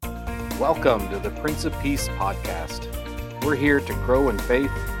Welcome to the Prince of Peace podcast. We're here to grow in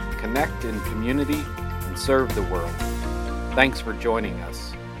faith, connect in community, and serve the world. Thanks for joining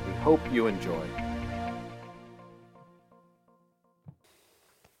us. We hope you enjoy.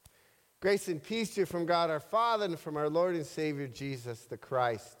 Grace and peace to you from God our Father and from our Lord and Savior Jesus the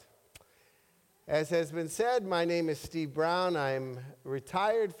Christ. As has been said, my name is Steve Brown. I'm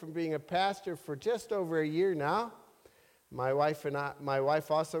retired from being a pastor for just over a year now. My wife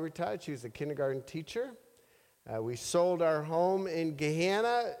also retired. She was a kindergarten teacher. We sold our home in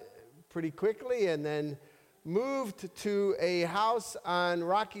Gahanna pretty quickly and then moved to a house on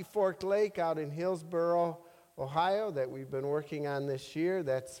Rocky Fork Lake out in Hillsboro, Ohio, that we've been working on this year.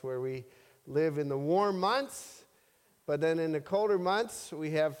 That's where we live in the warm months. But then in the colder months,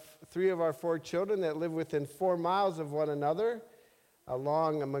 we have 3 of our 4 children that live within 4 miles of one another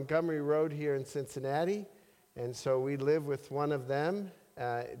along a Montgomery Road here in Cincinnati. And so we live with one of them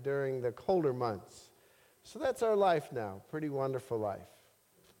during the colder months. So that's our life now, pretty wonderful life.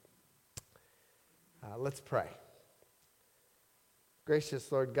 Let's pray.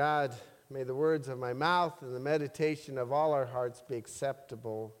 Gracious Lord God, may the words of my mouth and the meditation of all our hearts be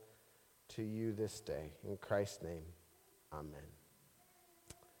acceptable to you this day. In Christ's name, amen.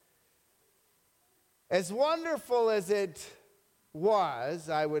 As wonderful as it was,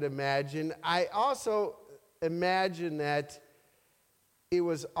 I would imagine, I also imagine that it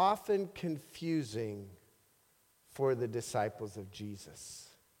was often confusing for the disciples of Jesus,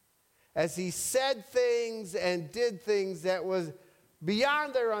 as he said things and did things that was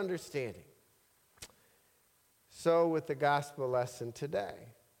beyond their understanding. So with the gospel lesson today,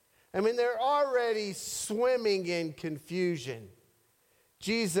 I mean, they're already swimming in confusion.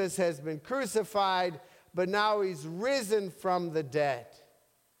 Jesus has been crucified, but now he's risen from the dead.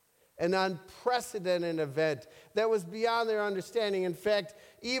 An unprecedented event that was beyond their understanding. In fact,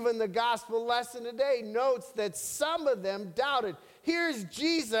 even the gospel lesson today notes that some of them doubted. Here's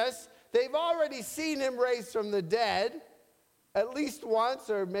Jesus. They've already seen him raised from the dead, at least once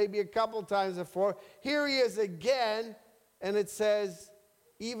or maybe a couple times before. Here he is again, and it says,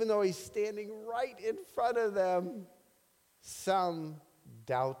 even though he's standing right in front of them, some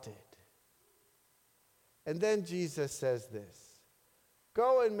doubted. And then Jesus says this,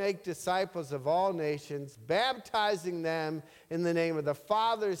 "Go and make disciples of all nations, baptizing them in the name of the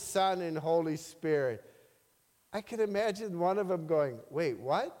Father, Son, and Holy Spirit." I can imagine one of them going, "Wait,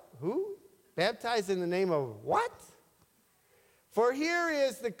 what? Who? Baptized in the name of what?" For here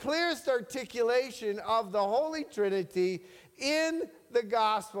is the clearest articulation of the Holy Trinity in the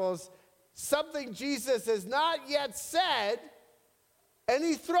Gospels, something Jesus has not yet said, and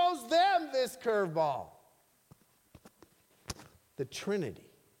he throws them this curveball. The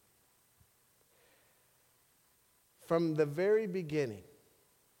Trinity. From the very beginning,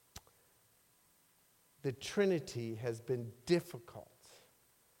 the Trinity has been difficult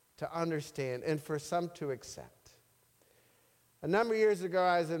to understand and for some to accept. A number of years ago,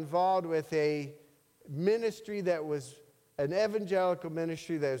 I was involved with a ministry that was an evangelical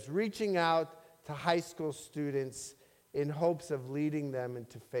ministry that was reaching out to high school students in hopes of leading them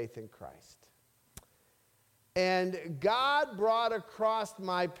into faith in Christ. And God brought across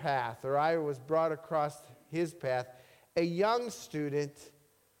my path, or I was brought across his path, a young student,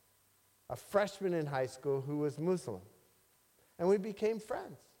 a freshman in high school who was Muslim. And we became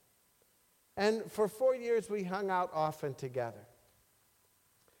friends. And for 4 years, we hung out often together.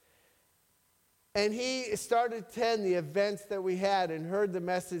 And he started to attend the events that we had and heard the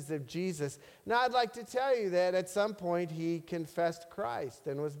message of Jesus. Now, I'd like to tell you that at some point he confessed Christ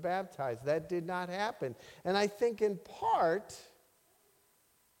and was baptized. That did not happen. And I think in part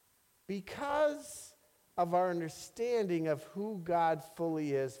because of our understanding of who God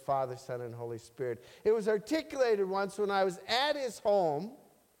fully is, Father, Son, and Holy Spirit. It was articulated once when I was at his home,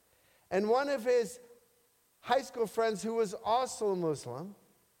 and one of his high school friends who was also a Muslim,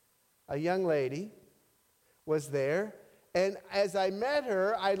 a young lady, was there. And as I met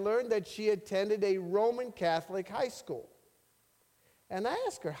her, I learned that she attended a Roman Catholic high school. And I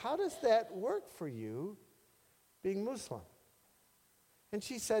asked her, "How does that work for you, being Muslim?" And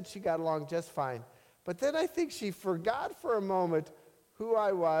she said she got along just fine. But then I think she forgot for a moment who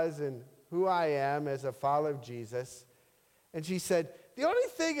I was and who I am as a follower of Jesus. And she said, "The only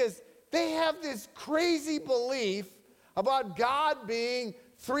thing is, they have this crazy belief about God being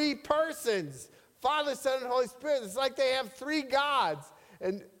 3 persons, Father, Son, and Holy Spirit. It's like they have 3 gods."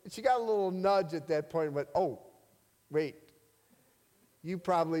 And she got a little nudge at that point and went, "Oh, wait, you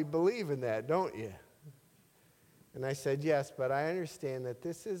probably believe in that, don't you?" And I said, "Yes, but I understand that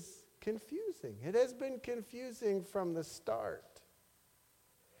this is confusing. It has been confusing from the start."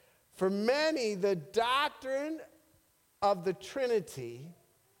 For many, the doctrine of the Trinity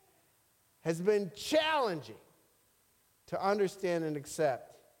has been challenging to understand and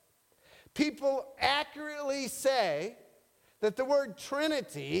accept. People accurately say that the word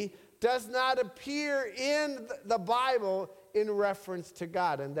Trinity does not appear in the Bible in reference to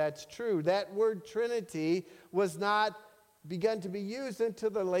God, and that's true. That word Trinity was not begun to be used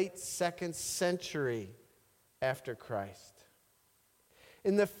until the late 2nd century after Christ.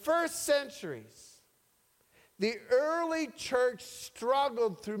 In the first centuries, the early church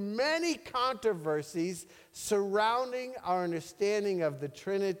struggled through many controversies surrounding our understanding of the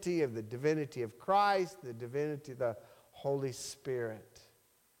Trinity, of the divinity of Christ, the divinity of the Holy Spirit.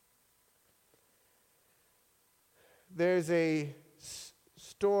 There's a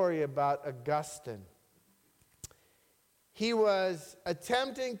story about Augustine. He was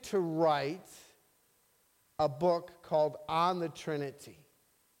attempting to write a book called On the Trinity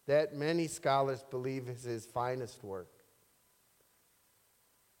that many scholars believe is his finest work.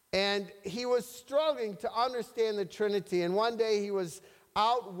 And he was struggling to understand the Trinity. And one day he was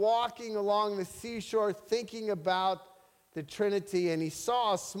out walking along the seashore thinking about the Trinity, and he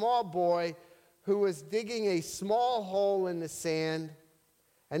saw a small boy who was digging a small hole in the sand.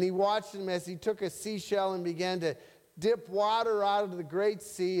 And he watched him as he took a seashell and began to dip water out of the great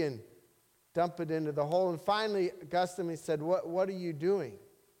sea and dump it into the hole. And finally, Augustine said, what are you doing?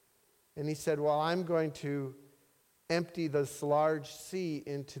 And he said, well, I'm going to empty this large sea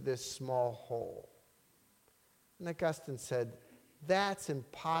into this small hole. And Augustine said, that's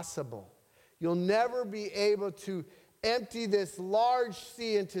impossible. You'll never be able to empty this large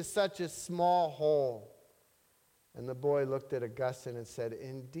sea into such a small hole. And the boy looked at Augustine and said,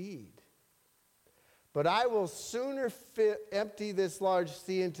 indeed. But I will sooner empty this large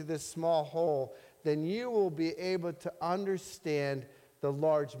sea into this small hole than you will be able to understand the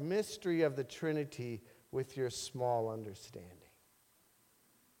large mystery of the Trinity with your small understanding.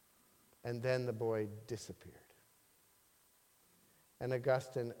 And then the boy disappeared. And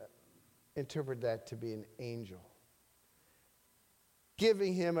Augustine interpreted that to be an angel,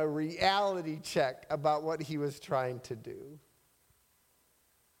 giving him a reality check about what he was trying to do.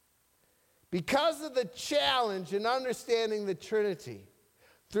 Because of the challenge in understanding the Trinity,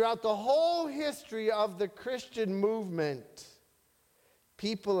 throughout the whole history of the Christian movement,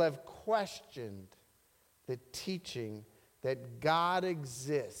 people have questioned the teaching that God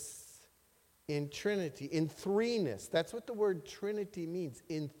exists in Trinity, in threeness. That's what the word Trinity means,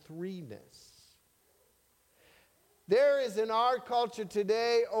 in threeness. There is in our culture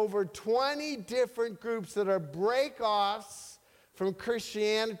today over 20 different groups that are break-offs from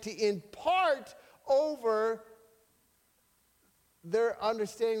Christianity, in part over their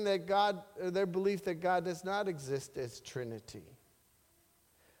understanding that God, or their belief that God does not exist as Trinity.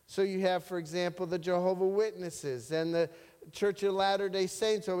 So you have, for example, the Jehovah's Witnesses and the Church of Latter-day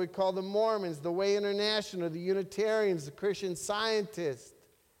Saints, or we call the Mormons, the Way International, the Unitarians, the Christian Scientists.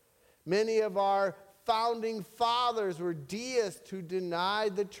 Many of our founding fathers were deists who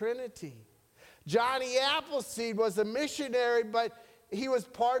denied the Trinity. Johnny Appleseed was a missionary, but he was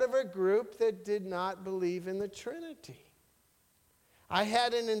part of a group that did not believe in the Trinity. I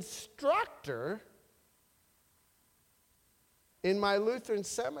had an instructor in my Lutheran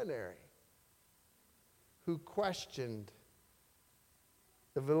seminary who questioned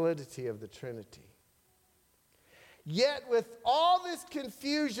the validity of the Trinity. Yet with all this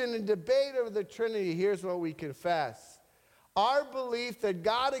confusion and debate over the Trinity, here's what we confess. Our belief that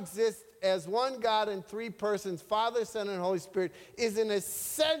God exists as one God in three persons, Father, Son, and Holy Spirit, is an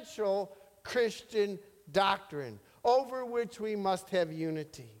essential Christian doctrine over which we must have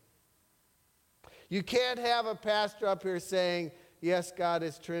unity. You can't have a pastor up here saying, yes, God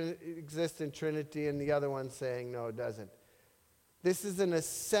exists in Trinity, and the other one saying, no, it doesn't. This is an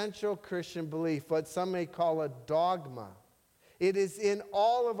essential Christian belief, what some may call a dogma. It is in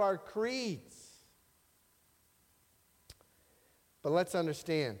all of our creeds. But let's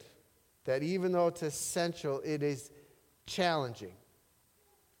understand that even though it's essential, it is challenging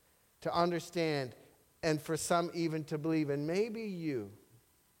to understand and for some even to believe. And maybe you,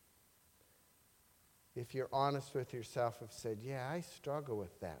 if you're honest with yourself, have said, yeah, I struggle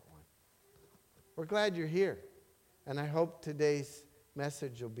with that one. We're glad you're here. And I hope today's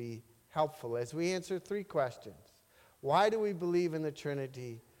message will be helpful as we answer three questions. Why do we believe in the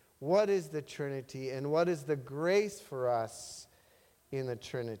Trinity? What is the Trinity? And what is the grace for us in the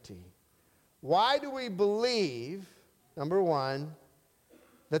Trinity? Why do we believe, number one,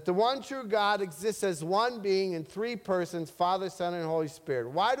 that the one true God exists as one being in three persons, Father, Son, and Holy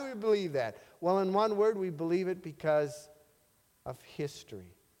Spirit? Why do we believe that? Well, in one word, we believe it because of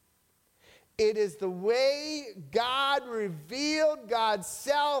history. It is the way God revealed God's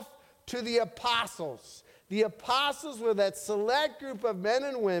self to the apostles. The apostles were that select group of men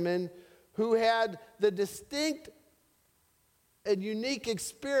and women who had the distinct and unique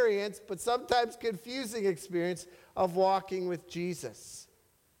experience, but sometimes confusing experience, of walking with Jesus.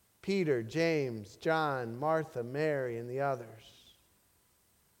 Peter, James, John, Martha, Mary, and the others.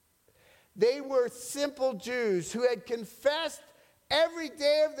 They were simple Jews who had confessed every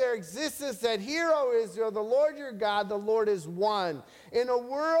day of their existence that, "Hear, O Israel, the Lord your God, the Lord is one." In a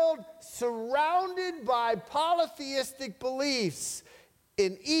world surrounded by polytheistic beliefs,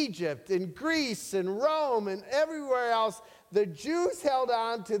 in Egypt, in Greece, in Rome, and everywhere else, the Jews held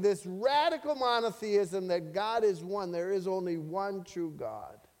on to this radical monotheism that God is one. There is only one true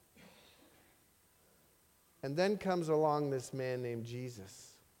God. And then comes along this man named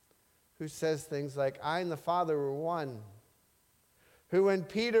Jesus, who says things like, "I and the Father were one." Who, when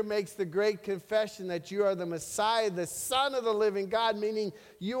Peter makes the great confession that you are the Messiah, the Son of the living God, meaning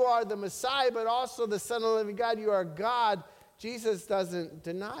you are the Messiah, but also the Son of the living God, you are God, Jesus doesn't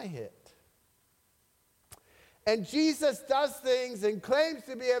deny it. And Jesus does things and claims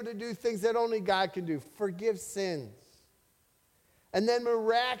to be able to do things that only God can do. Forgive sins. And then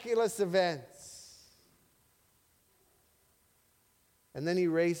miraculous events. And then he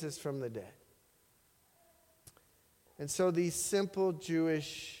raises from the dead. And so these simple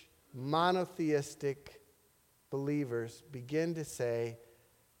Jewish monotheistic believers begin to say,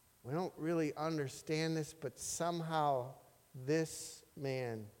 we don't really understand this, but somehow this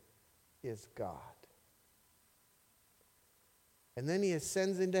man is God. And then he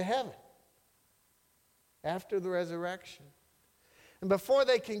ascends into heaven after the resurrection. And before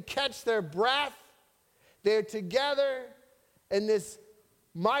they can catch their breath, they're together, and this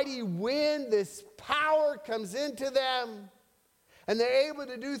mighty wind, this power comes into them, and they're able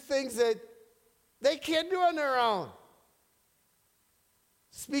to do things that they can't do on their own.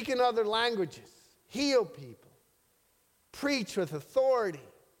 Speak in other languages, heal people, preach with authority.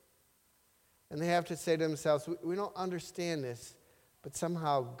 And they have to say to themselves, we don't understand this, but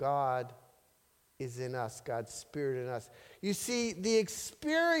somehow God is in us, God's Spirit in us. You see, the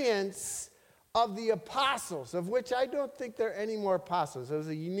experience of the apostles, of which I don't think there are any more apostles, it was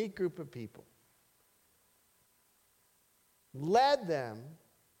a unique group of people, led them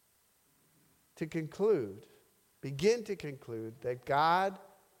to begin to conclude that God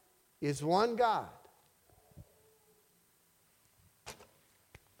is one God,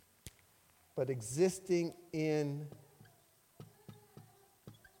 but existing in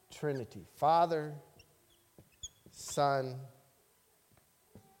Trinity. Father, Son,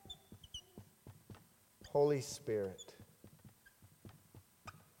 Holy Spirit.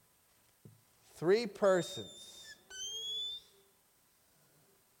 Three persons,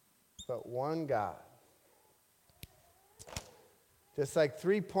 but one God. Just like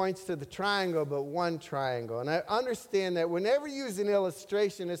 3 points to the triangle, but one triangle. And I understand that whenever you use an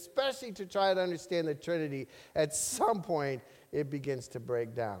illustration, especially to try to understand the Trinity, at some point it begins to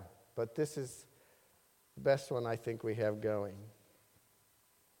break down. But this is the best one I think we have going.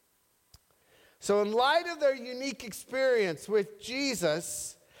 So in light of their unique experience with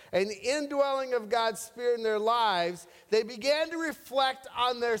Jesus and the indwelling of God's Spirit in their lives, they began to reflect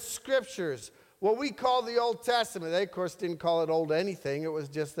on their scriptures, what we call the Old Testament. They, of course, didn't call it old anything. It was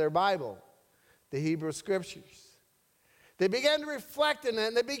just their Bible, the Hebrew Scriptures. They began to reflect on that,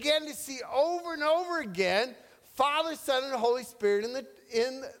 and they began to see over and over again Father, Son, and Holy Spirit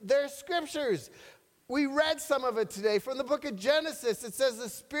in their Scriptures. We read some of it today from the book of Genesis. It says the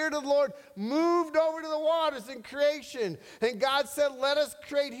Spirit of the Lord moved over to the waters in creation. And God said, let us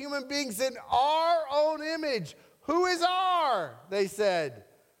create human beings in our own image. Who is our? They said.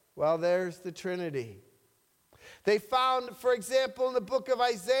 Well, there's the Trinity. They found, for example, in the book of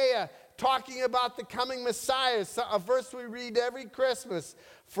Isaiah, talking about the coming Messiah, a verse we read every Christmas.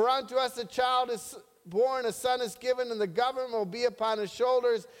 For unto us a child is born, a son is given, and the government will be upon his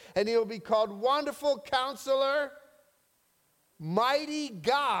shoulders, and he will be called Wonderful Counselor, Mighty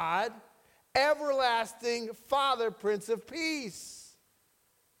God, Everlasting Father, Prince of Peace.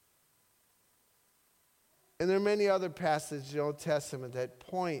 And there are many other passages in the Old Testament that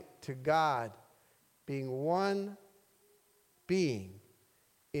point to God being one being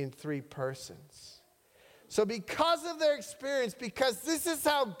in three persons. So because of their experience, because this is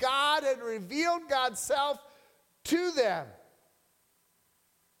how God had revealed God's self to them,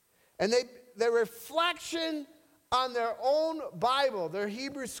 and their reflection on their own Bible, their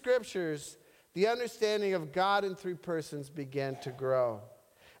Hebrew Scriptures, the understanding of God in three persons began to grow.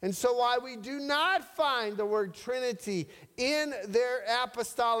 And so while we do not find the word Trinity in their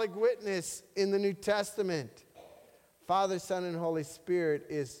apostolic witness in the New Testament, Father, Son, and Holy Spirit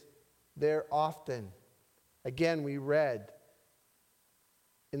is there often. Again, we read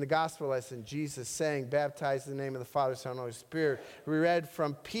in the gospel lesson, Jesus saying, baptized in the name of the Father, Son, and Holy Spirit. We read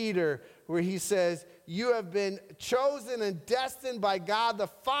from Peter where he says, you have been chosen and destined by God the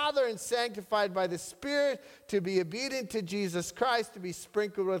Father and sanctified by the Spirit to be obedient to Jesus Christ, to be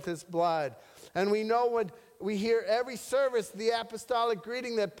sprinkled with his blood. And we know when we hear every service, the apostolic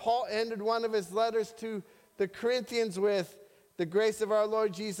greeting that Paul ended one of his letters to the Corinthians with, the grace of our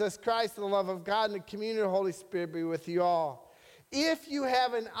Lord Jesus Christ, and the love of God, and the communion of the Holy Spirit be with you all. If you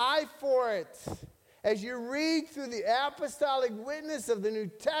have an eye for it, as you read through the apostolic witness of the New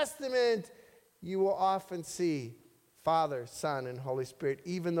Testament, you will often see Father, Son, and Holy Spirit,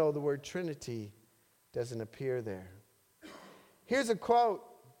 even though the word Trinity doesn't appear there. Here's a quote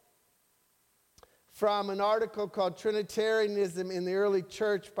from an article called Trinitarianism in the Early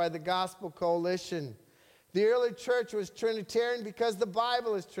Church by the Gospel Coalition. The early church was Trinitarian because the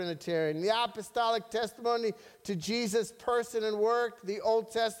Bible is Trinitarian. The apostolic testimony to Jesus' person and work, the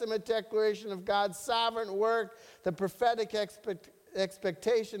Old Testament declaration of God's sovereign work, the prophetic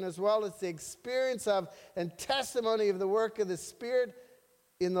expectation, as well as the experience of and testimony of the work of the Spirit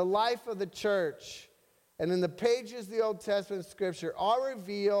in the life of the church and in the pages of the Old Testament Scripture all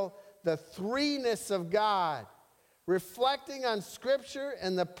reveal the threeness of God, reflecting on Scripture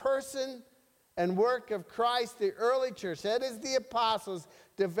and the person and work of Christ. The early church, that is the apostles,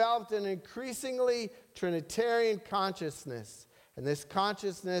 developed an increasingly Trinitarian consciousness. And this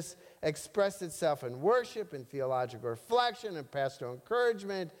consciousness expressed itself in worship, in theological reflection, and pastoral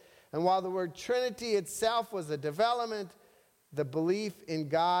encouragement. And while the word Trinity itself was a development, the belief in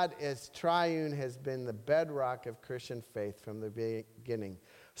God as triune has been the bedrock of Christian faith from the beginning.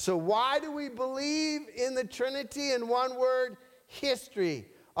 So why do we believe in the Trinity? In one word, history.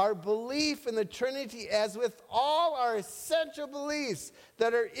 Our belief in the Trinity, as with all our essential beliefs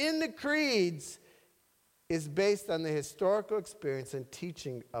that are in the creeds, is based on the historical experience and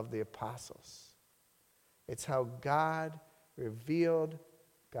teaching of the apostles. It's how God revealed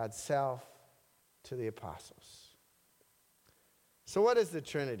God's self to the apostles. So what is the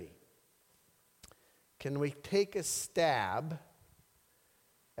Trinity? Can we take a stab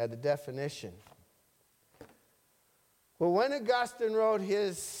at the definition? Well, when Augustine wrote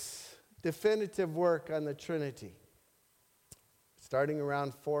his definitive work on the Trinity, starting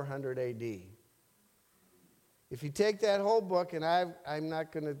around 400 AD, if you take that whole book, and I'm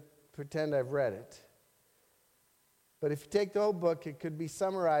not going to pretend I've read it, but if you take the whole book, it could be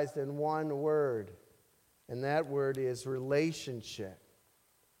summarized in one word, and that word is relationship.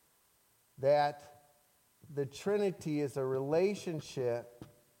 That the Trinity is a relationship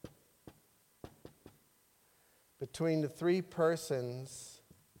between the three persons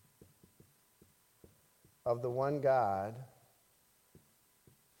of the one God,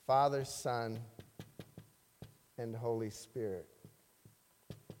 Father, Son, and Holy Spirit.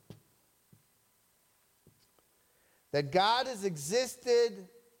 That God has existed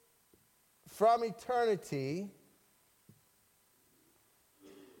from eternity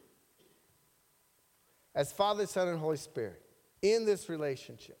as Father, Son, and Holy Spirit in this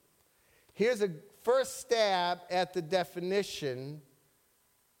relationship. Here's a first stab at the definition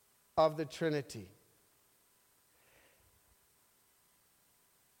of the Trinity.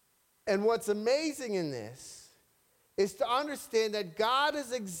 And what's amazing in this is to understand that God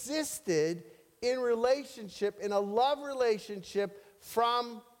has existed in relationship, in a love relationship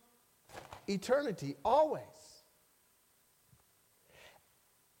from eternity, always.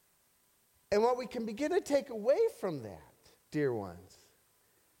 And what we can begin to take away from that, dear ones,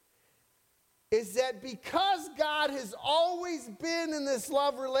 is that because God has always been in this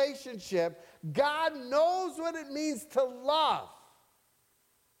love relationship, God knows what it means to love.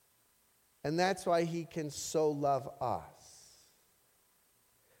 And that's why he can so love us.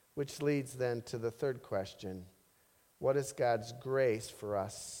 Which leads then to the third question. What is God's grace for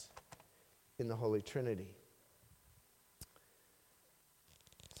us in the Holy Trinity?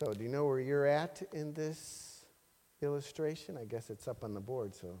 So, do you know where you're at in this illustration? I guess it's up on the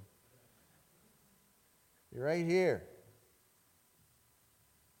board, so. You're right here.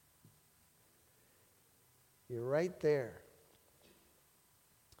 You're right there.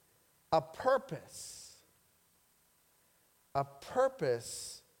 A purpose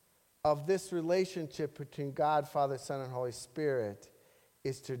of this relationship between God, Father, Son, and Holy Spirit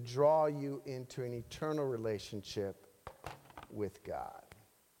is to draw you into an eternal relationship with God.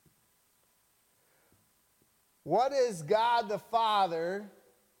 What is God the Father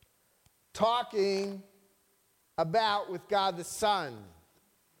talking about with God the Son?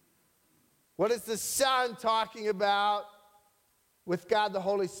 What is the Son talking about with God the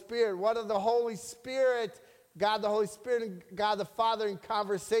Holy Spirit? What are the Holy Spirit, God the Holy Spirit, and God the Father in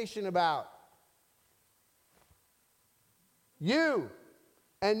conversation about? You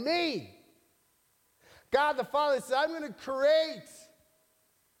and me. God the Father says, I'm going to create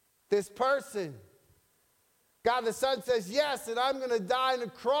this person. God the Son says, yes, and I'm going to die on a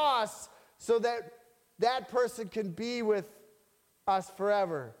cross so that that person can be with us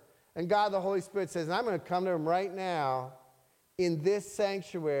forever. And God the Holy Spirit says, I'm going to come to them right now in this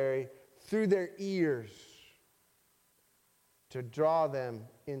sanctuary through their ears to draw them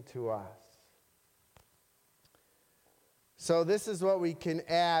into us. So this is what we can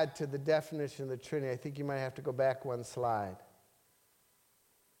add to the definition of the Trinity. I think you might have to go back one slide.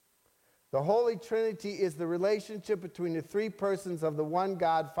 The Holy Trinity is the relationship between the three persons of the one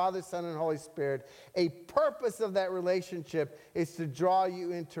God, Father, Son, and Holy Spirit. A purpose of that relationship is to draw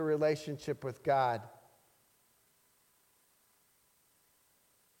you into a relationship with God.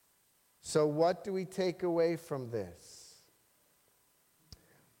 So what do we take away from this?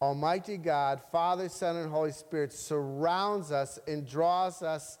 Almighty God, Father, Son, and Holy Spirit surrounds us and draws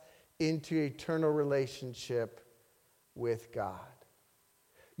us into eternal relationship with God.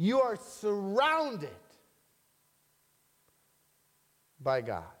 You are surrounded by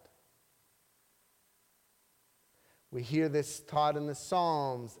God. We hear this taught in the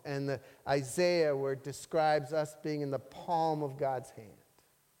Psalms and the Isaiah, where it describes us being in the palm of God's hand.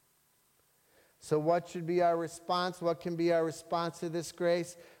 So what should be our response? What can be our response to this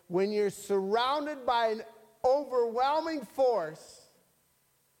grace? When you're surrounded by an overwhelming force,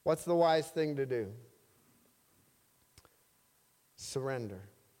 what's the wise thing to do? Surrender.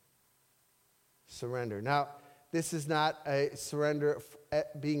 Surrender. Now, this is not a surrender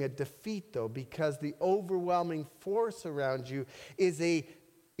being a defeat, though, because the overwhelming force around you is a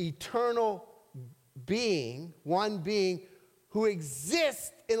eternal being, one being who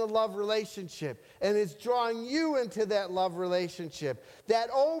exists in a love relationship and is drawing you into that love relationship. That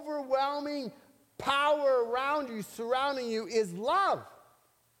overwhelming power around you, surrounding you, is love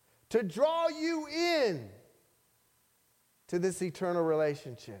to draw you in to this eternal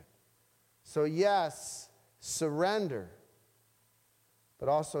relationship. So yes, surrender, but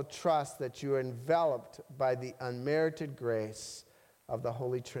also trust that you are enveloped by the unmerited grace of the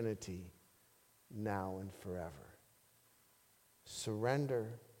Holy Trinity now and forever.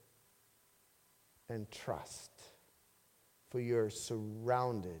 Surrender and trust, for you're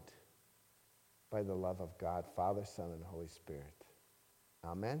surrounded by the love of God, Father, Son, and Holy Spirit.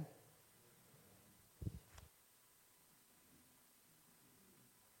 Amen.